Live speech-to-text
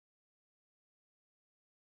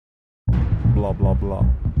blah, blah, blah.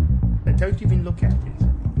 Don't even look at it.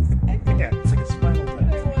 Yeah, it's like a spinal tap.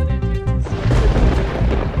 Don't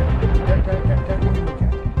even look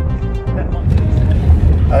at it.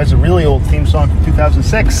 That was a really old theme song from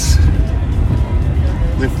 2006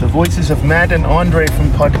 with the voices of Matt and Andre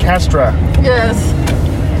from Podcastra. Yes.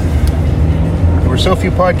 There were so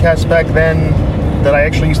few podcasts back then that I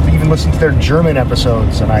actually used to even listen to their German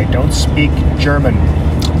episodes, and I don't speak German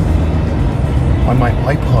on my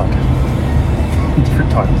iPod.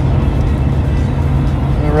 Different times.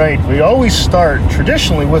 All right, we always start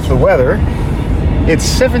traditionally with the weather. It's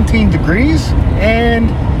 17 degrees and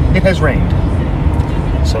it has rained.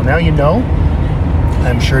 So now you know.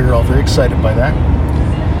 I'm sure you're all very excited by that.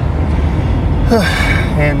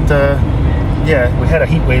 And yeah, we had a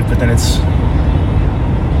heat wave, but then it's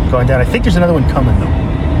going down. I think there's another one coming though.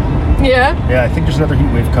 Yeah? Yeah, I think there's another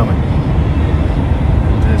heat wave coming.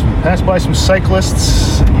 And as we passed by some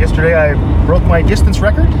cyclists, yesterday I broke my distance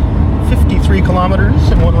record, 53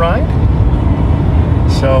 kilometers in one ride.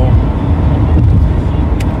 So,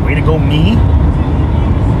 way to go me.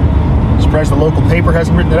 Surprised the local paper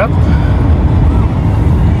hasn't written it up.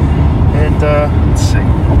 And let's see.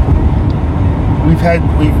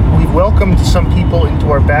 We've welcomed some people into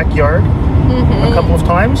our backyard a couple of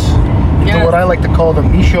times. Into what I like to call the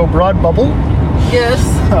Michaud Broad bubble. Yes.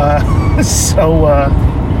 So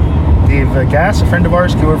Dave Gass, a friend of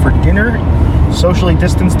ours, came over for dinner, socially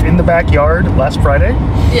distanced in the backyard last Friday.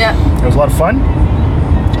 Yeah. It was a lot of fun.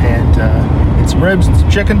 And ate some ribs and some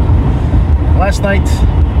chicken. Last night,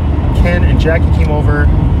 Ken and Jackie came over,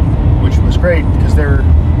 which was great because they're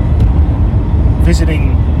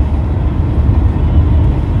visiting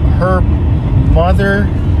her mother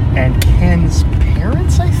and Ken's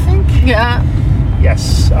parents, I think? Yeah.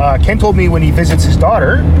 Yes. Ken told me when he visits his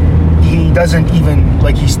daughter, he doesn't even,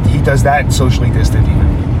 like, he does that socially distant even.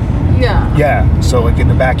 Yeah. Yeah. So, like, in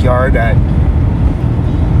the backyard at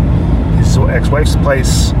his ex-wife's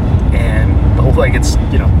place, and the whole, like, it's,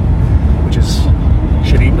 you know, which is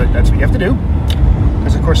shitty, but that's what you have to do.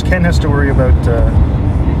 Because, of course, Ken has to worry about,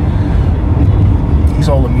 he's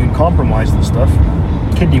all immune compromised and stuff.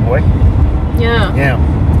 Kidney boy. Yeah. Yeah.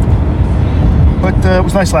 But it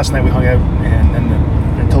was nice last night. We hung out, and then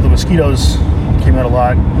until the mosquitoes came out a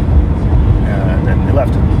lot, then they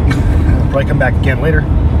left. They'll probably come back again later,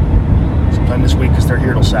 sometime this week, because they're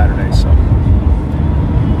here till Saturday. So,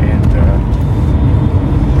 and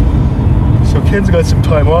so Ken's got some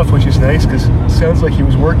time off, which is nice, because it sounds like he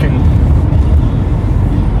was working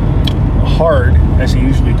hard, as he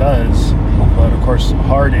usually does, but of course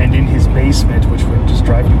hard and in his basement, which would just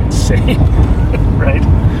drive you insane. Right?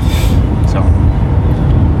 So,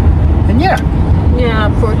 and yeah. Yeah,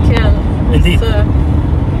 poor Ken. Indeed.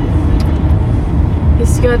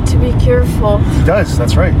 He's got to be careful. He does,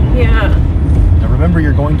 that's right. Yeah. Now remember,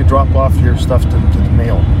 you're going to drop off your stuff to the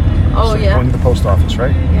mail. Oh, so yeah. You're going to the post office,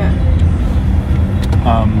 right? Yeah.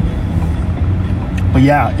 But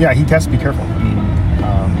yeah, he has to be careful. I mean,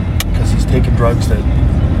 because he's taking drugs that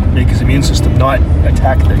make his immune system not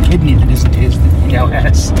attack the kidney that isn't his that he now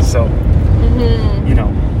has. So, you know,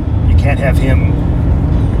 you can't have him.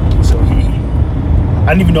 So I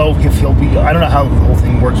don't even know if he'll be. I don't know how the whole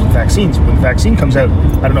thing works with vaccines. When the vaccine comes out,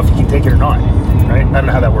 I don't know if he can take it or not. Right? I don't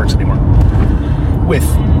know how that works anymore. With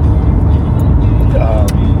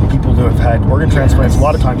people who have had organ transplants, a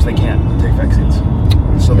lot of times they can't take vaccines.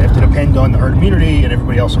 So they have to depend on the herd immunity and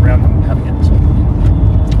everybody else around them having it. So.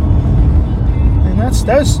 And that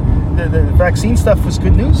was the vaccine stuff was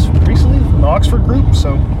good news recently from the Oxford group.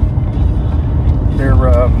 So they're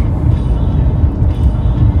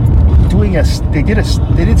doing they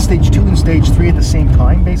did stage 2 and stage 3 at the same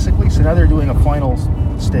time, basically. So now they're doing a final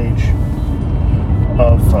stage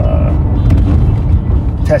of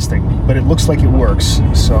testing, but it looks like it works.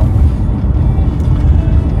 So,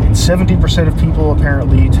 and 70% of people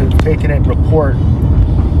apparently to have taken it report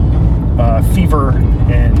fever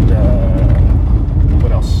and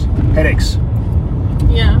what else? Headaches.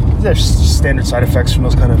 Yeah. There's standard side effects from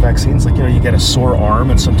those kind of vaccines. Like, you know, you get a sore arm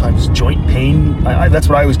and sometimes joint pain. That's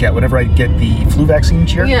what I always get whenever I get the flu vaccine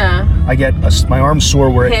cheer. Yeah. I get my arm's sore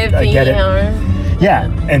where I get it. Yeah,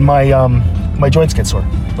 and my joints get sore.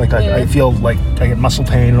 Like I feel like I get muscle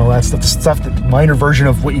pain and all that stuff. The stuff, the minor version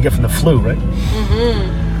of what you get from the flu, right?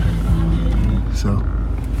 Mm-hmm. So,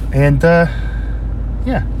 and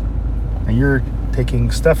yeah, and you're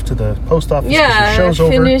taking stuff to the post office. Yeah, your show's I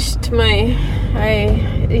over. finished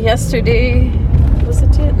yesterday, was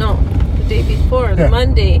it? No, the day before, the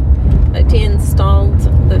Monday, I installed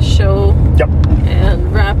the show. Yep.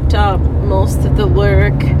 And wrapped up most of the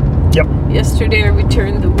work. Yep. Yesterday I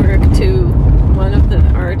returned the work to one of the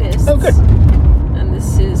artists. Oh, good.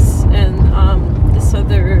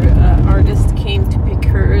 another artist came to pick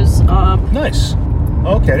hers up. Nice.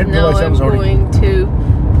 Okay, I didn't Now realize that I'm was already... going to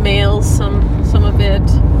mail some of it.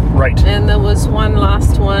 Right. And there was one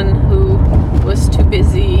last one who was too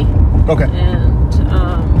busy, Okay. and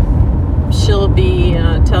she'll be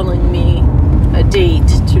telling me a date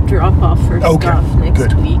to drop off her stuff next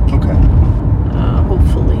Good. week. Okay.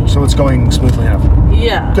 Hopefully. So it's going smoothly enough.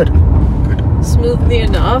 Yeah. Good. Smoothly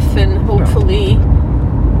enough, and hopefully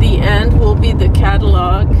the end will be the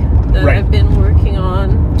catalog that Right. I've been working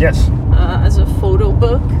on Yes. as a photo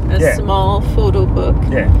book, a small photo book.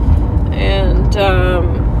 Yeah. And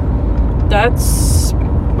that's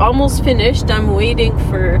almost finished. I'm waiting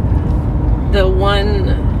for the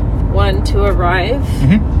one to arrive.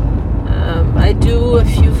 Mm-hmm. I do a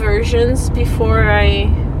few versions before I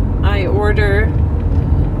order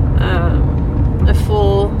a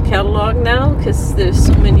full catalog now, because there's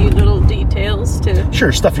so many little details to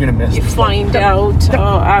Sure, stuff you're gonna miss. you find out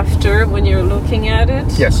after when you're looking at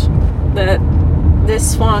it. Yes. That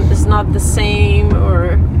this font is not the same,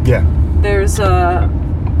 or Yeah. there's a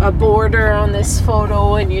border on this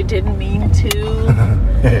photo and you didn't mean to.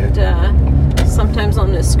 And sometimes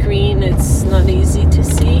on the screen it's not easy to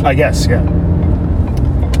see. I guess, yeah.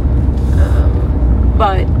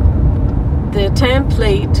 But the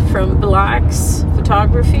template from Black's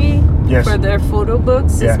Photography for their photo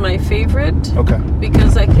books is my favorite. Okay.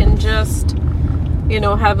 Because I can just,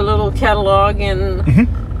 have a little catalog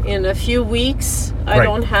in a few weeks. I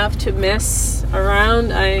don't have to mess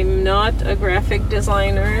around. I'm not a graphic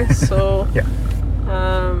designer, so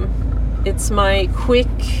it's my quick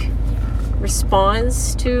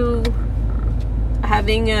response to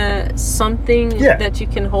having something that you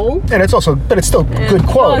can hold. And it's also, but it's still good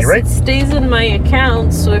quality, plus, right? It stays in my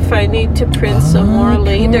account, so if I need to print some more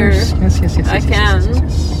later, I can.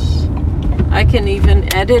 I can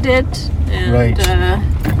even edit it and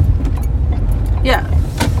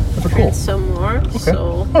print some more. Okay.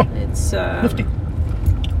 So it's Nifty.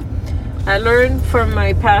 I learned from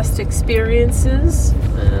my past experiences,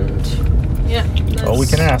 and that's All we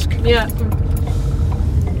can ask. Yeah.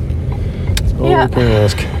 All we can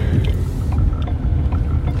ask.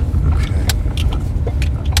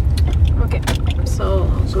 Okay, so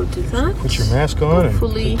I'll go to that. Put your mask on.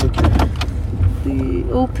 Hopefully, we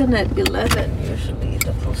open at 11 usually,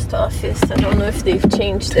 the post office. I don't know if they've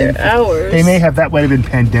changed their hours. They may have. That might have been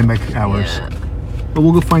pandemic hours. Yeah. But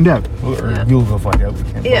we'll go find out. Or you'll go find out. We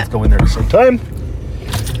can't both go in there at the same time.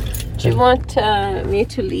 Do you want me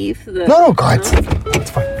to leave the... No, God.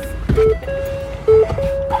 It's fine.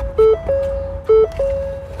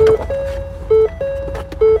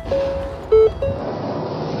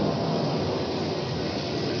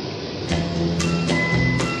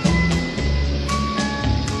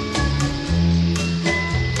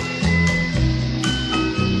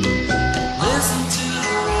 Listen to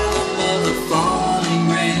the rhythm of the falling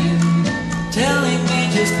rain, telling me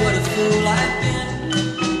just what a fool I've been.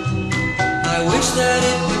 I wish that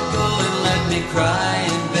it would go and let me cry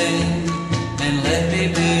in vain, and let me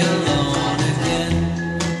be alone again.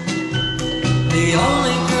 The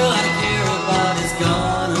only girl I care about is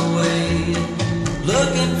gone away,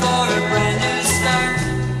 looking for a brand new start.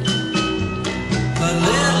 But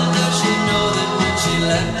little does she know that when she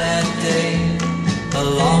left that day,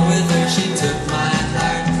 along with her she took my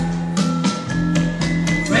heart.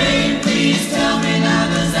 Rain, please tell me now,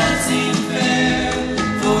 does that seem fair?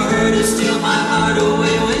 For her to steal my heart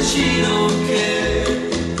away when she don't care.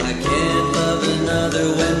 I can't love another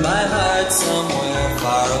when my heart's somewhere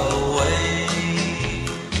far away.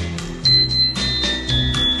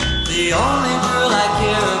 The only girl I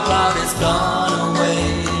care about is gone away,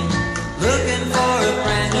 looking for a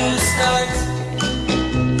brand new start.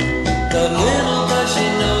 But little does she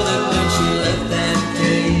know that when she left that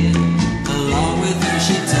day, along with her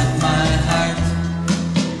she took my heart.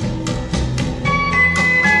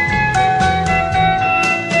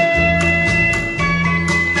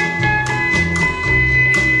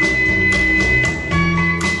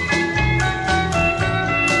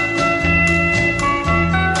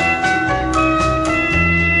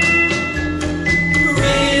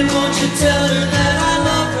 Rain, won't you tell her that I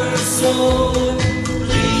love her so?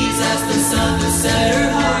 Please ask the sun to set her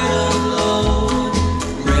heart aglow.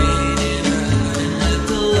 Rain in her heart and let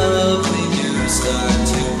the love we knew start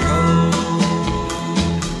to grow.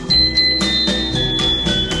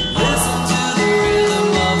 Listen to the rhythm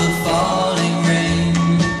of the falling rain,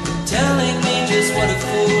 telling me just what a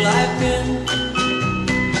fool I've been.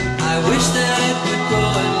 I wish that it would go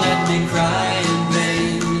and let me cry in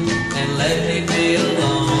vain, and let me be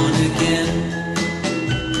alone again.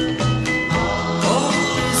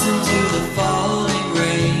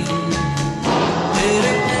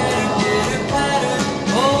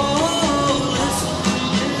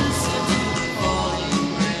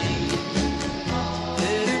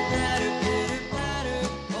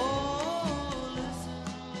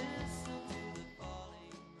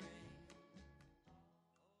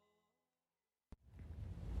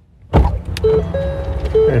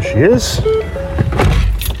 There she is.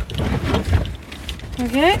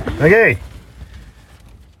 Okay. Okay. I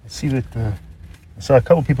see that I saw a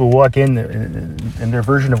couple people walk in and their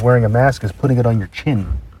version of wearing a mask is putting it on your chin.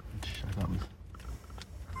 Which I thought was...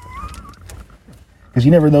 Because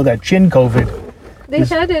you never know that chin COVID. They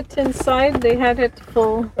had it inside. They had it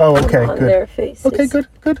full Oh, okay, on good. their faces. Okay, good.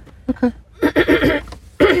 Okay.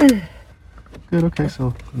 Good, okay,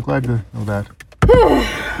 so I'm glad to know that.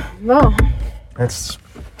 Well, That's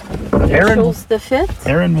it Aaron. shows the fit.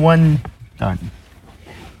 Aaron 1 done.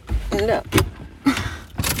 No.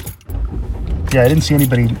 Yeah, I didn't see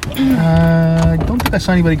anybody. I don't think I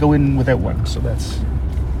saw anybody go in without one. So that's.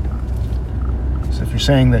 So if you're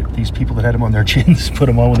saying that these people that had them on their chins put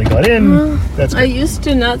them on when they got in, that's I good. used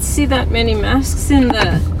to not see that many masks in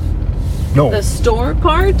the No. store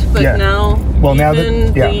part, but Yeah. now Well, now that-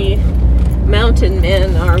 even yeah. the mountain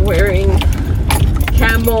men are wearing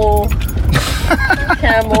camo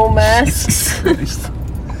masks. Christ.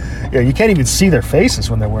 Yeah, you can't even see their faces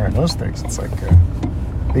when they're wearing those things. It's like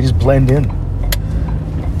they just blend in.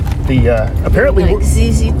 The apparently Like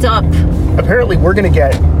ZZ Top. apparently we're gonna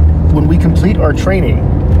get, when we complete our training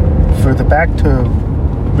for the back to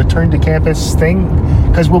return to campus thing,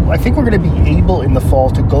 because I think we're gonna be able in the fall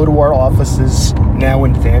to go to our offices now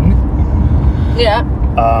and then, Yeah.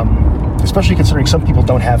 especially considering some people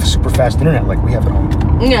don't have super fast internet like we have at home.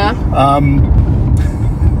 Yeah.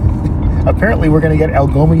 Apparently we're gonna get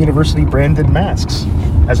Algoma University branded masks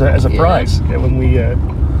as a Yeah. prize when we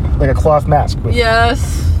like a cloth mask with, Yes.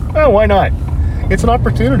 oh, why not? It's an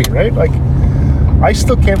opportunity, right? Like, I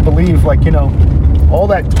still can't believe, like, all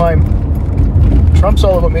that time, Trump's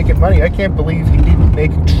all about making money. I can't believe he didn't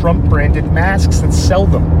make Trump-branded masks and sell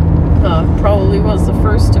them. Probably was the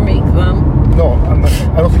first to make them. No,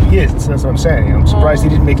 I don't think he is. That's what I'm saying. I'm surprised he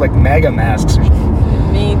didn't make, like, MAGA masks or something.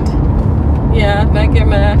 Mega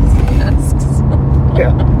masks.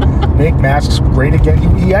 Yeah. Make masks great again.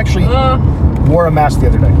 He actually wore a mask the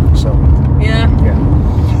other day, so, Yeah. yeah.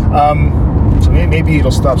 So maybe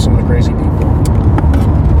it'll stop some of the crazy people.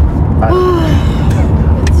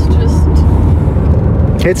 It's just.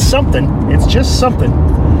 It's something. It's just something.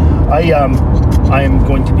 I am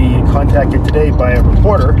going to be contacted today by a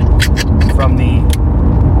reporter from the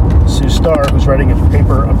Sioux Star who's writing an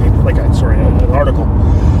article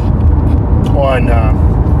on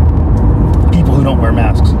people who don't wear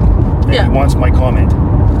masks. And Yeah. he wants my comment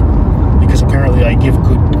because apparently I give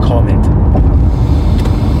good comment.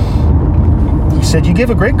 He said, you gave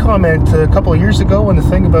a great comment a couple of years ago on the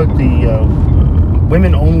thing about the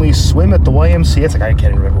women only swim at the YMCA. It's like, I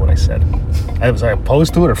can't even remember what I said. Was I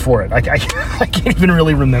opposed to it or for it? I can't even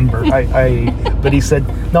really remember. But he said,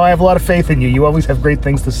 no, I have a lot of faith in you. You always have great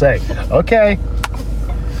things to say. Okay.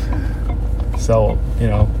 So, I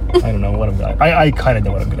don't know what I'm going to... I kind of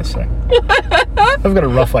know what I'm going to say. I've got a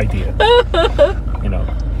rough idea.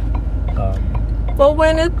 Well,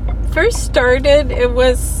 when it first started, it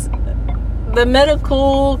was the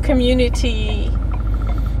medical community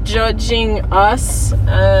judging us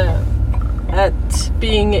at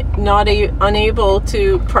being unable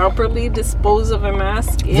to properly dispose of a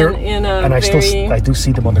mask in a and I very do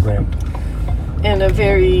see them on the ground. in a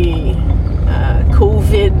very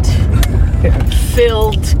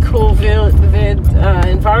COVID-filled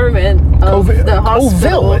environment of the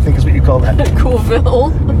hospital. Coville, I think is what you call that.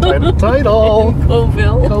 Coville. Title.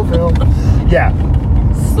 Coville. Yeah.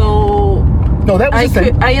 So No, that was the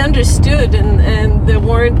thing. I understood, and there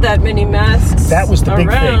weren't that many masks. That was the big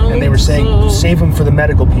around, thing, and they were saying so, save them for the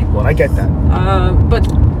medical people, and I get that. But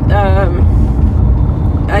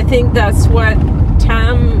I think that's what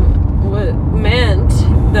Tam meant,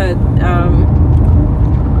 that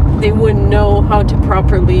they wouldn't know how to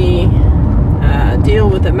properly deal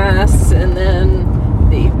with the masks, and then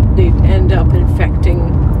they'd end up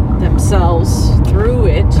infecting themselves through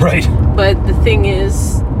it. Right. But the thing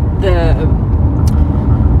is, the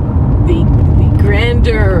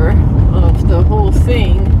grandeur of the whole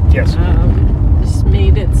thing Yes. just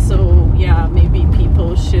made it so, maybe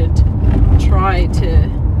people should try to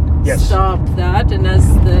Yes. stop that. And as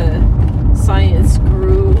the science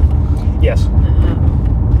grew, Yes.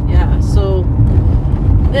 so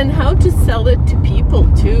then how to sell it to people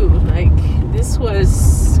too. Like, this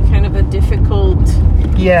was kind of a difficult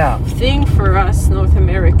Yeah. thing for us North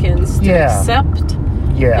Americans to accept.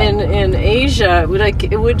 Yeah. In Asia,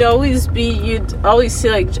 it would always be, you'd always see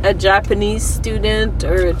like a Japanese student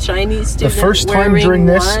or a Chinese The student. first time wearing during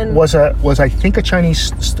this one. was I think a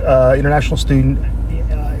Chinese international student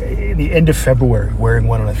in the end of February wearing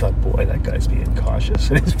one, and I thought, boy, that guy's being cautious.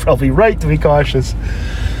 And he's probably right to be cautious.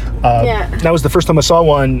 That was the first time I saw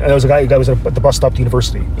one. There was a guy that was at the bus stop at the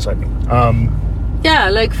university beside me. Yeah,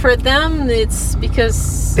 like for them, it's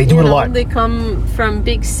because They do it a lot. They come from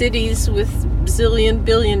big cities with zillion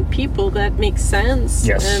billion people. That makes sense.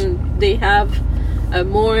 Yes. And they have a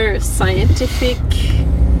more scientific,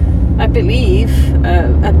 I believe,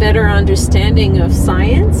 a better understanding of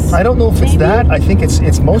science. I don't know if it's maybe? that. I think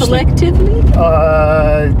it's mostly. Collectively.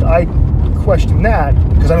 I question that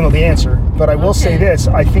because I don't know the answer. But I will say Okay. this: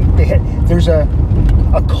 I think there's a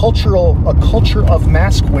culture of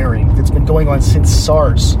mask wearing that's been going on since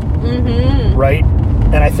SARS, right?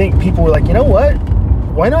 And I think people were like, you know what?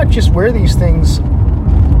 Why not just wear these things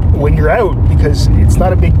when you're out, because it's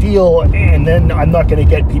not a big deal, and then I'm not going to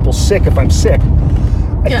get people sick if I'm sick.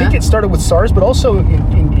 I think it started with SARS, but also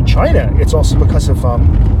in China, it's also because of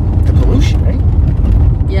the pollution, right?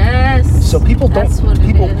 Yes. So people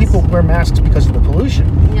wear masks because of the pollution.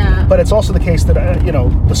 Yeah. But it's also the case that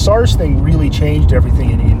the SARS thing really changed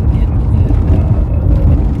everything in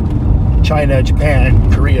China,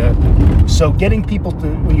 Japan, Korea. So getting people to,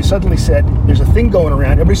 when you suddenly said there's a thing going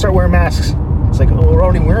around, everybody start wearing masks. It's like, oh, we're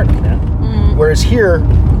already wearing them now. Whereas here,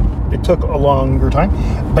 it took a longer time.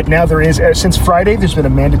 But now there is, since Friday, there's been a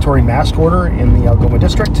mandatory mask order in the Algoma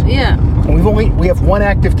district. Yeah. And we have one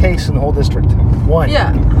active case in the whole district. One.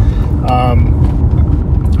 Yeah.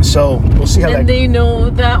 So we'll see how And they know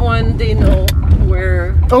that one. They know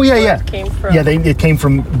where. where it came from. Yeah, it came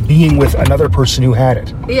from being with another person who had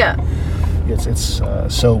it. Yeah. It's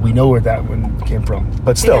so we know where that one came from.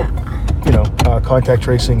 But still, contact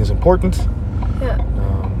tracing is important. Yeah.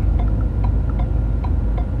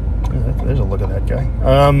 There's a look at that guy.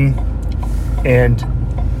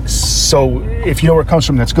 And so if you know where it comes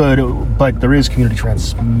from, that's good. But there is community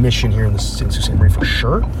transmission here in Sault Ste. Marie for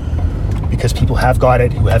sure, because people have got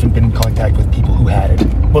it who haven't been in contact with people who had it.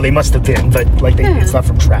 Well, they must have been, but it's not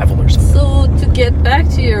from travel or something. So to get back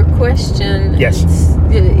to your question, Yes.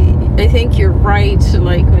 I think you're right.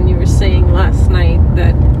 Like when you were saying last night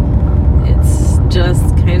that it's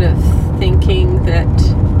just kind of thinking that,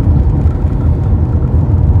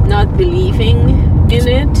 not believing in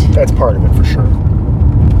it. That's part of it for sure.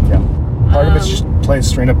 Yeah. Part of it's just plain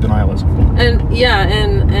straight up denialism. And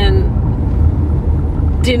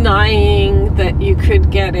denying that you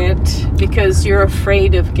could get it because you're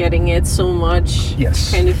afraid of getting it so much.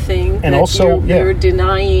 Yes. Kind of thing. And that also, you're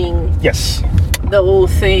denying Yes. the whole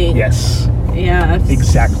thing. Yes. Yeah.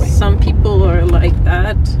 Exactly. Some people are like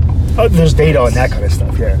that. Oh, there's data on that kind of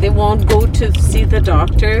stuff, yeah. They won't go to see the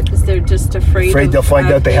doctor because they're just afraid of they'll find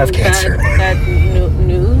out they have having cancer. Bad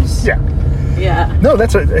news. Yeah. Yeah. No,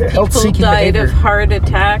 that's a health-seeking People died behavior. of heart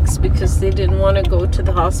attacks because they didn't want to go to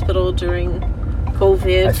the hospital during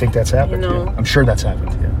COVID. I think that's happened, yeah. I'm sure that's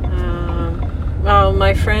happened, yeah. Well,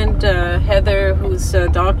 my friend Heather, who's a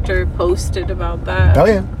doctor, posted about that. Oh,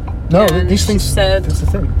 yeah. No, And these she things, said, that's the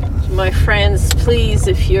thing. my friends, please,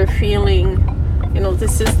 if you're feeling,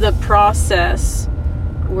 this is the process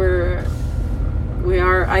where we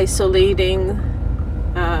are isolating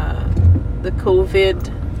the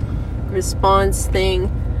COVID response thing,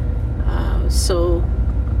 so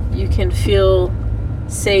you can feel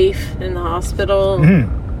safe in the hospital.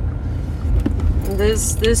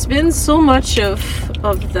 There's been so much of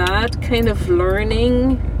that kind of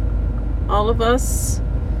learning, all of us.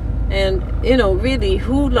 And, really,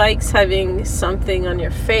 who likes having something on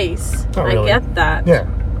your face? Not really. I get that. Yeah.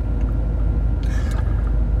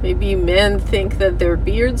 Maybe men think that their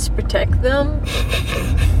beards protect them.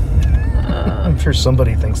 I'm sure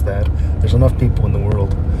somebody thinks that. There's enough people in the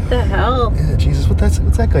world. What the hell? Yeah, Jesus, what's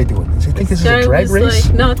that guy doing? Does he think this is Guy a drag was race?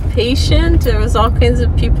 like not patient. There was all kinds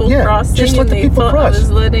of people crossing, just let and the they people thought cross. I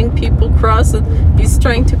was letting people cross. And he's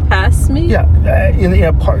trying to pass me. Yeah, in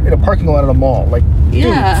a parking lot at a mall. Like,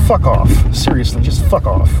 Yeah. dude, fuck off. Seriously, just fuck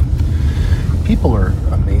off. People are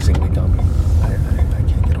amazingly dumb. I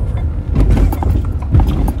can't get over it.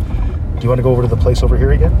 Do you want to go over to the place over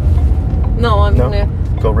here again? No, I'm No? gonna.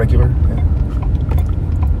 Go regular? Yeah.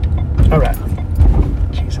 All right.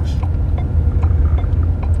 Jesus.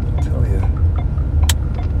 I tell you.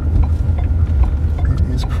 It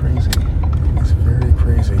is crazy. It is very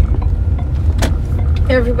crazy.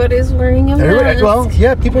 Everybody's wearing a mask. Well,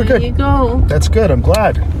 yeah, people are There good. you go. That's good. I'm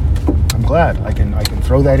glad. I can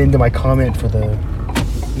throw that into my comment for the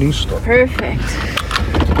news story. Perfect.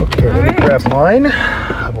 Okay, let me Alright. grab mine.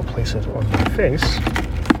 I will place it on my face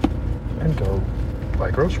and go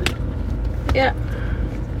buy groceries. Yeah.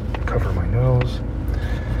 Cover my nose.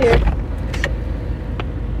 Here.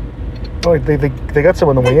 Oh, they got some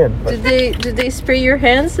on the way in. But Did they spray your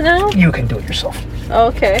hands now? you can do it yourself.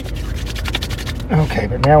 Okay. Okay,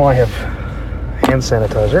 but now I have hand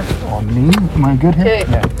sanitizer on me. Am I good here? Okay.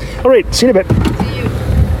 Yeah. All right, see you in a bit. See you.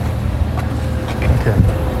 Okay.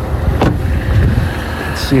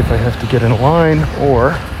 Let's see if I have to get in a line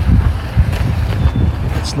or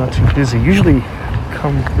it's not too busy. Usually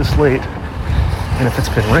come this late, and if it's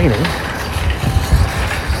been raining,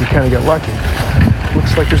 you kind of get lucky.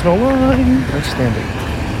 Looks like there's no line. Outstanding.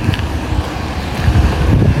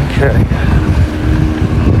 Okay.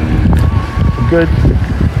 Good.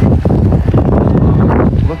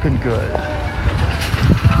 Looking good.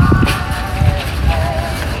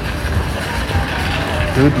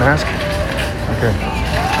 Dude, mask. Okay.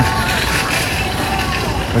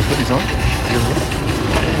 Let's put these on.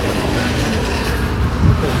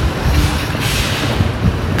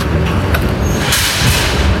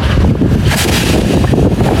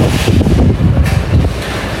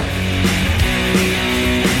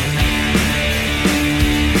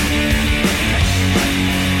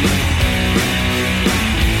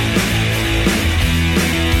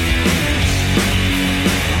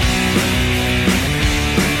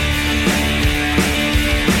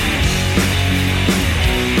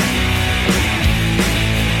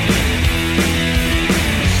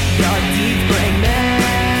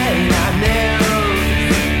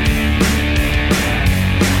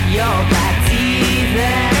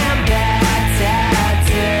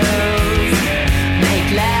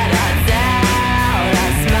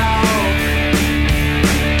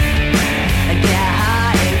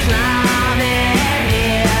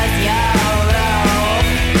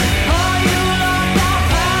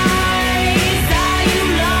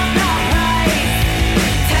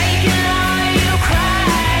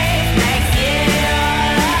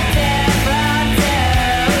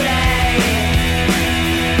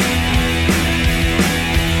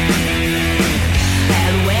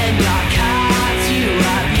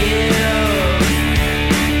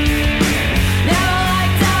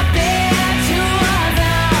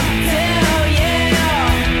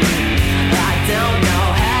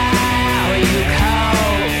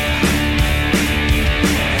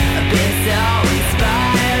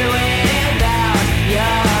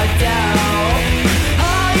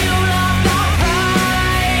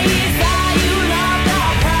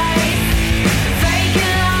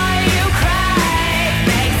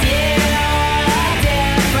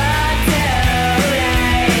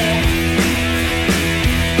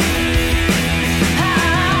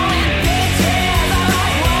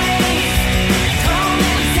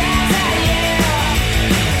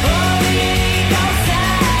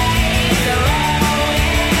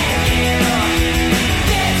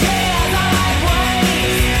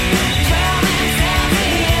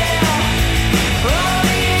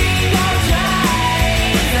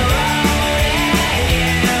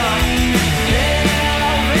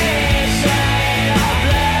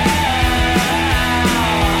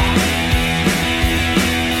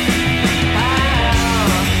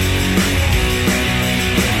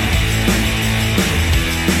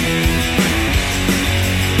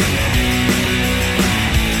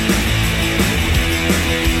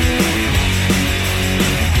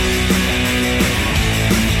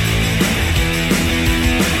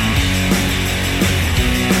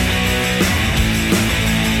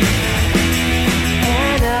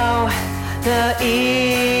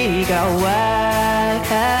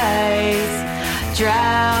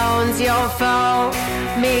 drowns your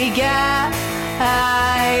foamy gaze,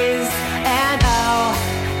 and oh,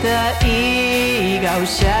 the ego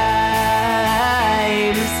shames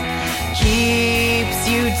keeps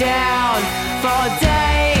you down for days.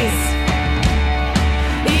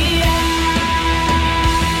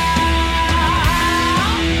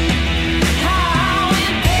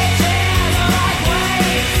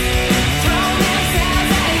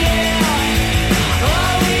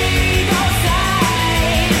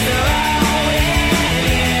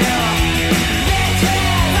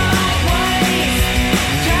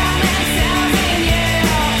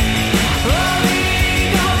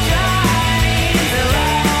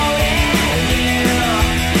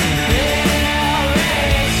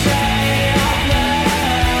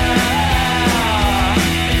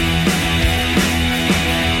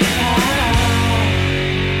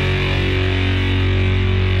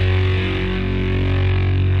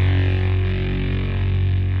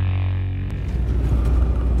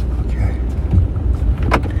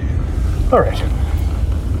 All right.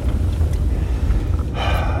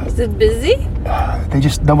 Is it busy?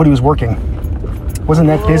 Nobody was working. It wasn't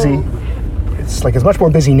that busy. It's much more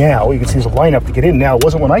busy now. You can see there's a lineup to get in now. It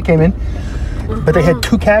wasn't when I came in. But they had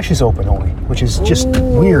 2 caches open only, which is just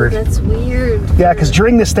weird. That's weird. Yeah, because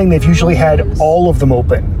during this thing, they've usually had all of them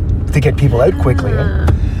open to get people out quickly.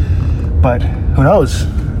 But who knows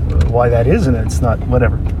why that is, and it's not,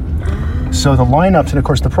 whatever. So the lineups, and of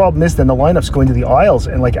course the problem is then the lineups go into the aisles,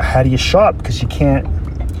 and like, how do you shop? Because you can't,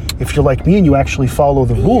 if you're like me and you actually follow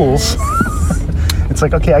the rules, it's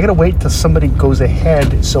like, okay, I gotta wait till somebody goes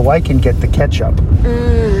ahead so I can get the ketchup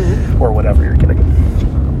or whatever you're getting.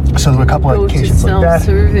 So there were a couple of occasions like that.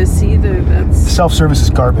 Self-service either. That's Self-service is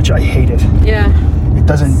garbage. I hate it. yeah. It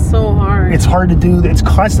doesn't. So hard. It's hard to do. It's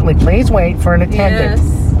constantly, please wait for an attendant.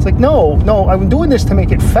 Yes. It's like, no, I'm doing this to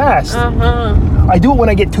make it fast. I do it when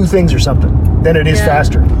I get 2 things or something. Then it is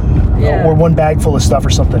faster. Yeah. Or 1 bag full of stuff or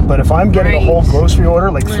something. But if I'm getting a whole grocery order,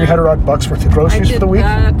 like $300 bucks worth of groceries for the week.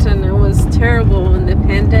 I did that, and it was terrible in the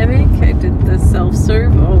pandemic. I did the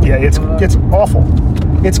self-serve. Oh, Yeah, it's awful.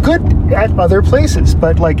 It's good at other places,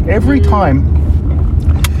 but like every time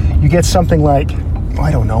you get something like,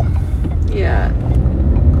 I don't know, Yeah.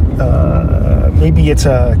 maybe it's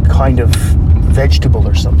a kind of vegetable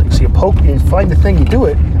or something. So you find the thing, you do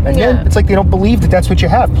it, and then it's like they don't believe that that's what you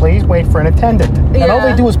have. Please wait for an attendant. And all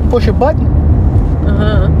they do is push a button.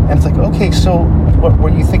 And it's like, okay, so what, were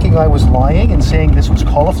you thinking I was lying and saying this was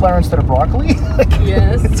cauliflower instead of broccoli? Like,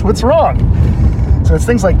 Yes. it's what's wrong. So it's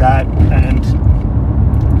things like that, and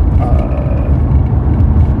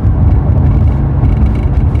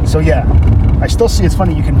so yeah, I still see it's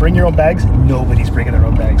funny. You can bring your own bags. Nobody's bringing their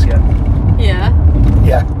own bags yet. Yeah.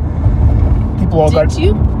 Yeah. People all got. Did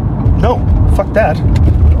you? No, fuck that.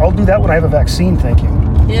 I'll do that when I have a vaccine, thank you.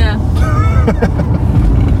 Yeah.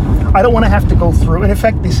 I don't want to have to go through, and in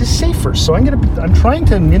fact, this is safer. So I'm trying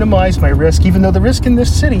to minimize my risk, even though the risk in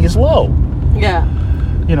this city is low. Yeah.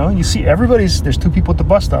 You know, you see there's 2 people at the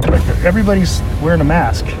bus stop right there. Everybody's wearing a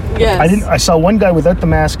mask. Yes. I saw one guy without the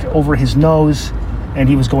mask over his nose, and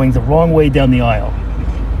he was going the wrong way down the aisle.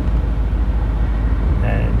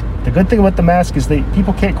 And the good thing about the mask is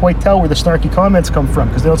people can't quite tell where the snarky comments come from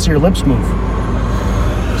because they don't see your lips move.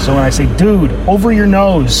 So when I say, dude, over your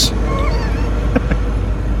nose.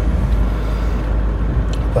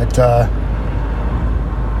 But,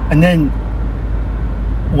 and then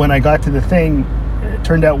when I got to the thing, it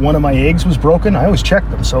turned out one of my eggs was broken. I always check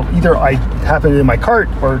them. So either I happened in my cart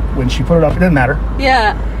or when she put it up, it didn't matter.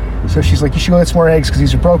 Yeah. So she's like, you should go get some more eggs because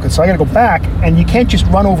these are broken. So I got to go back, and you can't just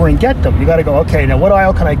run over and get them. You got to go, okay, now what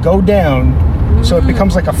aisle can I go down? So it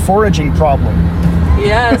becomes like a foraging problem.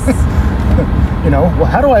 Yes. You know, well,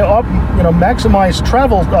 how do I maximize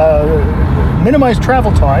travel, minimize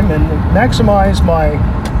travel time and maximize my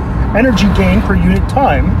energy gain per unit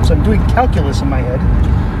time? So I'm doing calculus in my head.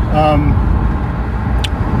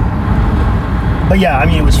 But yeah, I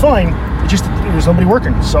mean, it was fine. It was nobody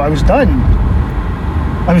working. So I was done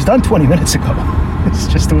 20 minutes ago.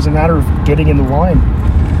 It was a matter of getting in the line.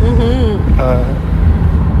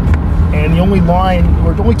 And the only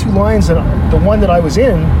 2 lines, and the one that I was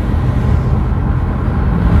in,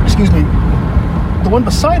 the one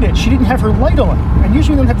beside it, she didn't have her light on. And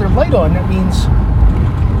usually when they don't have their light on, that means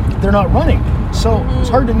they're not running. So it was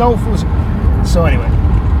hard to know if it was. So anyway,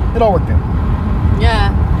 it all worked out.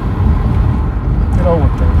 Yeah. It all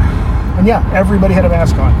worked out. And yeah, everybody had a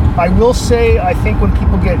mask on. I will say, I think when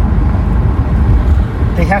people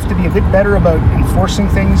they have to be a bit better about enforcing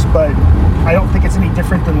things, but I don't think it's any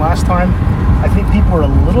different than last time. I think people are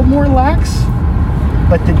a little more lax,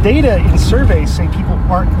 but the data in surveys say people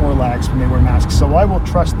aren't more lax when they wear masks, so I will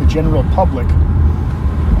trust the general public.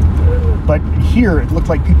 But here, it looked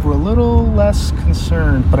like people were a little less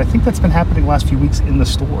concerned, but I think that's been happening the last few weeks in the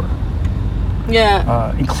store.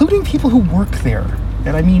 Yeah. Including people who work there.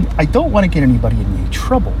 And I mean, I don't want to get anybody in any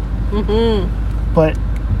trouble. But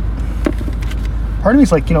part of me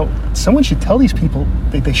is like, someone should tell these people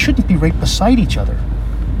they shouldn't be right beside each other.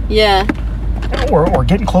 Yeah. Or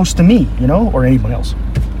getting close to me, or anyone else.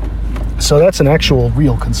 So that's an actual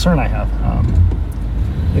real concern I have.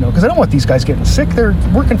 Because I don't want these guys getting sick. They're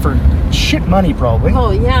working for shit money probably.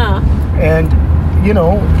 Oh, yeah. And,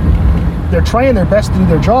 they're trying their best to do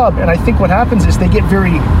their job. And I think what happens is they get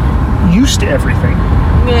very used to everything.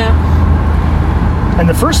 Yeah. And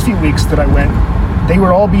the first few weeks that I went, they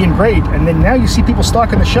were all being great. And then now you see people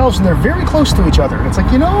stocking the shelves and they're very close to each other. And it's like,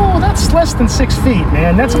 that's less than 6 feet,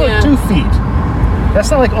 man. That's about 2 feet. That's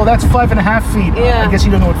not like, that's 5.5 feet. Yeah. I guess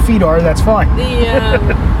you don't know what feet are. That's fine.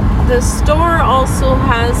 The store also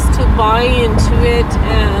has to buy into it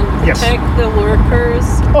and protect the workers.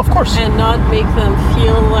 Oh, of course. And not make them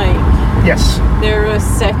feel like they're a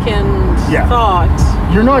second thought.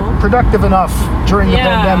 You're not productive enough during the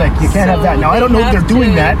pandemic. You can't have that. Now, I don't know if they're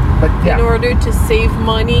doing that, but yeah. In order to save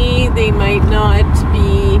money, they might not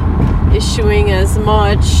be issuing as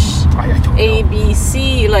much I don't know.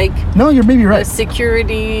 ABC, like No, you're maybe a right.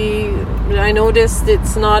 security. I noticed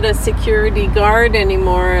it's not a security guard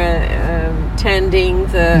anymore tending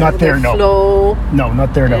the, Not there, no. flow. No,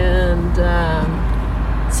 not there, no.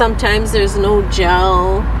 And sometimes there's no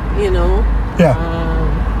gel, Yeah.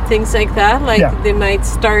 things like that. Like Yeah. they might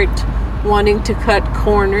start wanting to cut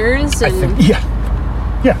corners, I and think, yeah.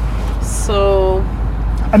 Yeah. so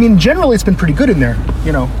I mean, generally it's been pretty good in there,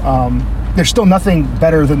 There's still nothing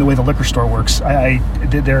better than the way the liquor store works. I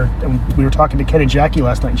did there. We were talking to Ken and Jackie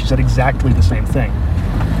last night, and she said exactly the same thing.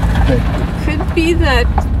 That, could be that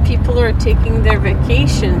people are taking their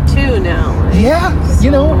vacation too now. Right?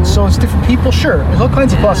 yeah, so it's different people. Sure, there's all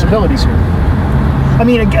kinds of possibilities here. I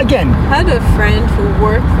mean, again, I had a friend who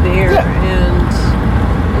worked there, Yeah.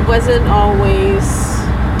 and it wasn't always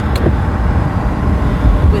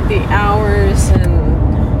with the hours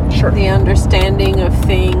and sure. the understanding of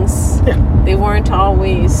things. Yeah. They weren't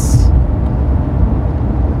always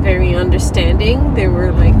very understanding. They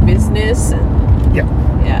were like business, and Yeah,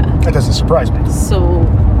 yeah. that doesn't surprise me. So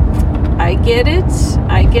I get it.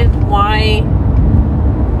 I get why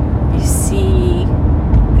you see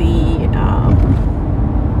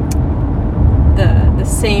the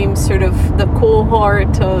same sort of the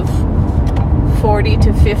cohort of 40 to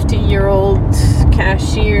 50-year-old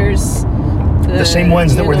cashiers. The same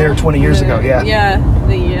ones that were there 20 years ago, yeah. Yeah,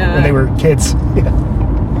 When they were kids. Yeah.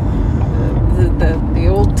 the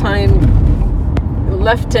old time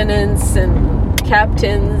lieutenants and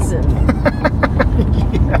captains and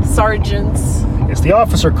sergeants. It's the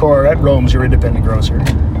officer corps at Rome's your independent grocer.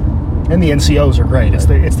 And the NCOs are great. It's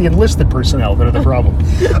the enlisted personnel that are the problem.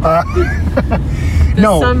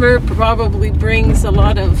 The summer probably brings a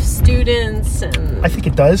lot of students, and I think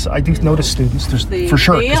it does. I do notice students, for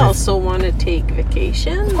sure. They 'cause also want to take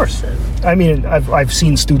vacations. Of course. and- I mean, I've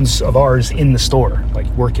seen students of ours in the store, like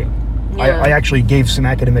working. Yeah. I actually gave some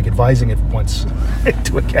academic advising once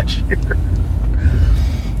to a cashier.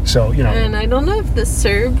 So, And I don't know if the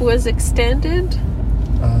CERB was extended.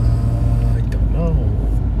 I don't know.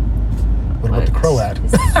 What about the but Croat?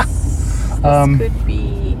 This could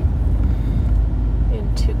be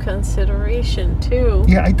into consideration too.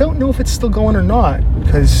 Yeah, I don't know if it's still going or not,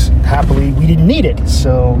 because happily we didn't need it.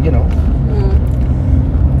 So,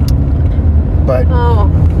 But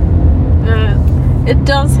It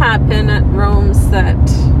does happen at Rome's that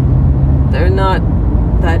there are not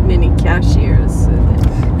that many cashiers.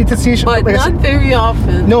 it's the issue. But like I not said, very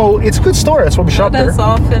often. no, it's a good store. That's why we shop Not there. as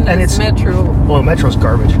often And as it's- Metro. Well, Metro's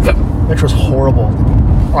garbage. Metro's horrible.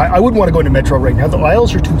 I wouldn't want to go into Metro right now. The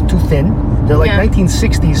aisles are too thin. They're like Yeah.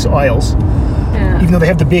 1960s aisles, Yeah. even though they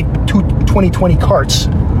have the big 2020 carts.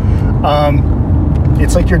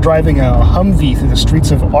 It's like you're driving a Humvee through the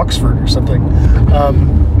streets of Oxford or something.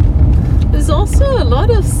 There's also a lot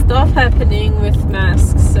of stuff happening with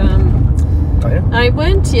masks. Oh yeah? I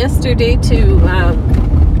went yesterday to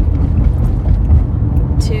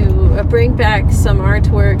bring back some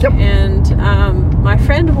artwork, Yep. and my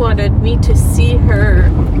friend wanted me to see her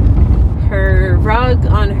rug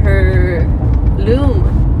on her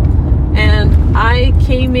loom, and I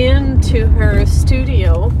came into her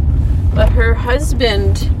studio, but her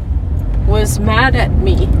husband was mad at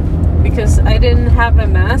me because I didn't have a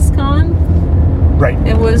mask on. Right.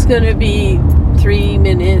 It was going to be 3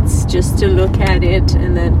 minutes just to look at it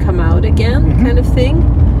and then come out again, kind of thing.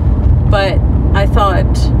 But I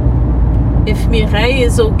thought, if Mireille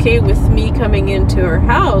is okay with me coming into her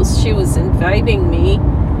house, she was inviting me,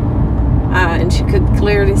 and she could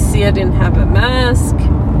clearly see I didn't have a mask,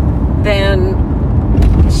 then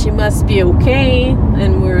she must be okay,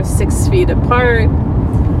 and we're 6 feet apart.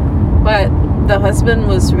 But the husband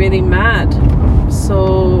was really mad.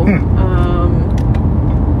 So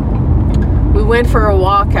we went for a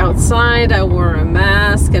walk outside. I wore a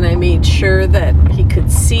mask, and I made sure that he could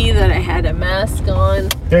see that I had a mask on,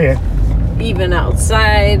 Yeah. even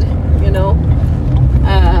outside,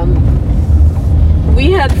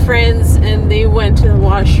 we had friends, and they went to the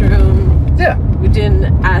washroom. Yeah. We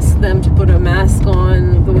didn't ask them to put a mask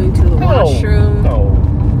on going to the washroom. No.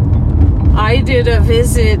 I did a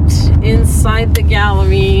visit inside the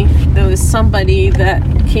gallery. There was somebody that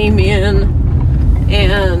came in,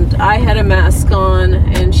 and I had a mask on,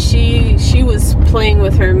 and she was playing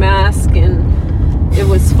with her mask, and it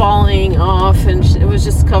was falling off, and it was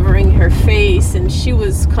just covering her face, and she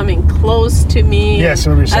was coming close to me, Yes,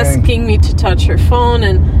 I remember you saying. asking me to touch her phone,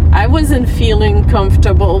 and I wasn't feeling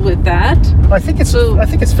comfortable with that. I think it's So,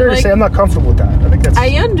 fair to like, say I'm not comfortable with that. I think that's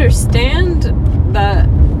I understand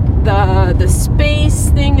the space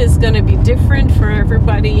thing is going to be different for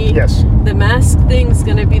everybody. Yes. The mask thing's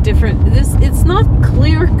going to be different. It's not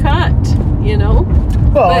clear cut, you know.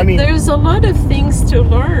 Well, but I mean, there's a lot of things to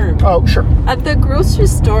learn. oh, sure. At the grocery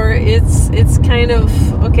store, it's kind of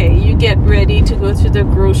okay. You get ready to go to the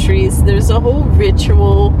groceries. There's a whole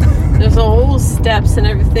ritual. There's a whole steps and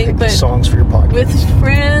everything. Pick the But songs for your podcast. with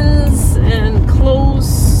friends and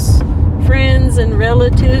close friends and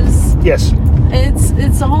relatives, Yes.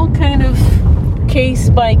 it's all kind of case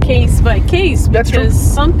by case by case. That's true. Because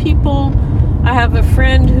some people, I have a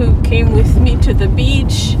friend who came with me to the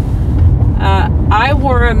beach. I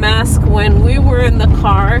wore a mask when we were in the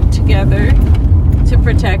car together to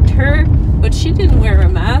protect her, but she didn't wear a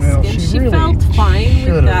mask, Well, and she really felt fine with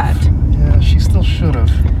should've. that. Yeah, she still should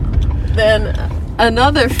have. Then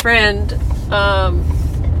another friend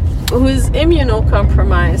who's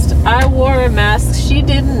immunocompromised, I wore a mask. She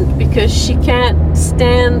didn't, because she can't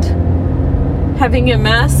stand having a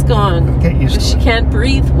mask on. Get used to She it. can't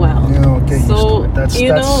breathe well. No, get used So, to it. That's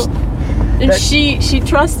and that- she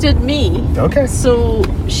trusted me. okay. So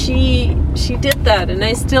she did that, and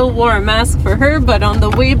I still wore a mask for her, but on the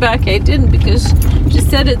way back I didn't, because she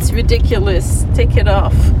said it's ridiculous. Take it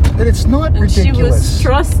off. But it's not And she ridiculous. was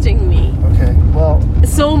trusting me Okay. Well,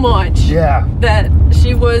 so much yeah. that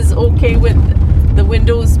she was okay with the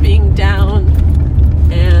windows being down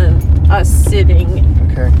and us sitting.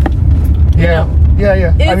 Okay. Yeah.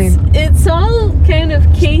 Yeah. It's, I mean, it's all kind of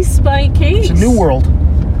case by case. it's a new world.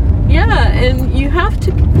 Yeah, and you have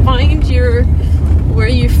to find where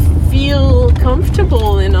you feel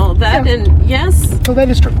comfortable and all that. Yeah. And yes, So that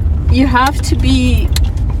is true. you have to be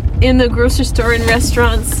in the grocery store and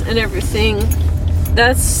restaurants and everything.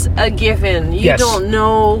 That's a given. You Yes. don't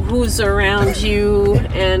know who's around you,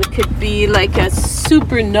 and could be like a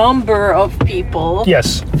super number of people.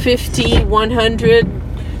 Yes. 50, 100,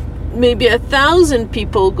 maybe 1,000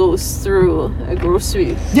 people goes through a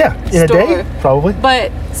grocery. Yeah. In Store. a day, probably.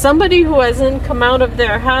 But somebody who hasn't come out of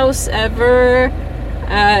their house ever,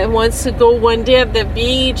 wants to go one day at the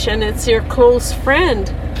beach, and it's your close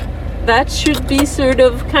friend, that should be sort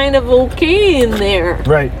of kind of okay in there.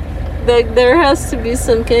 Right. Like, there has to be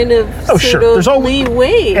some kind of Oh, sort sure. of There's always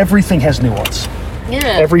leeway. everything has nuance.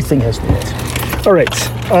 Yeah. Everything has nuance. All right.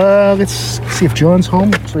 Let's see if John's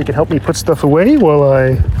home so he can help me put stuff away while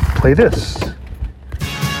I play this.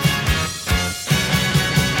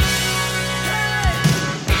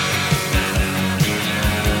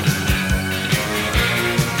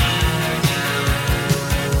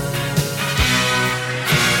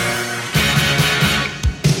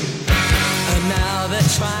 And now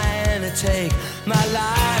they're trying to take my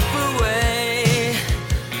life away.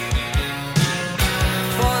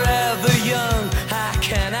 Forever young, I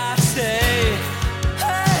cannot stay.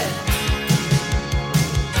 Hey!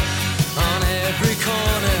 On every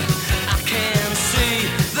corner, I can see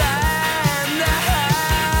them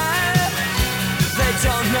there. They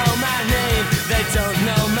don't know my name, they don't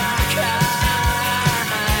know my kind.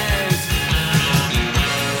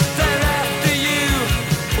 They're after you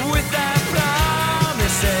with their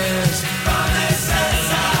promises.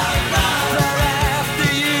 They're after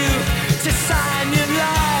you to sign your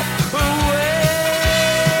life away.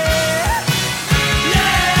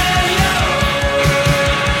 Yeah, yeah.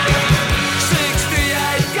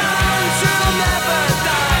 68 guns will never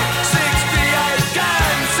die. 68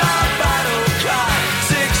 guns are battle cry.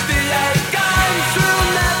 68 guns will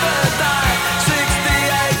never die.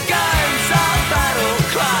 68 guns are battle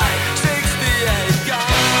cry. 68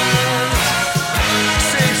 guns.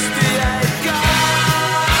 68 guns.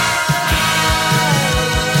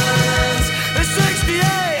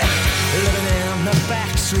 68. Living in the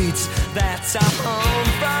back streets, that's our home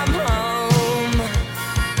from home.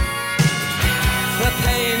 The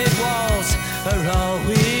painted walls are all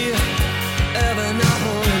we've ever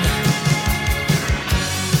known.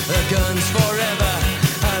 The guns for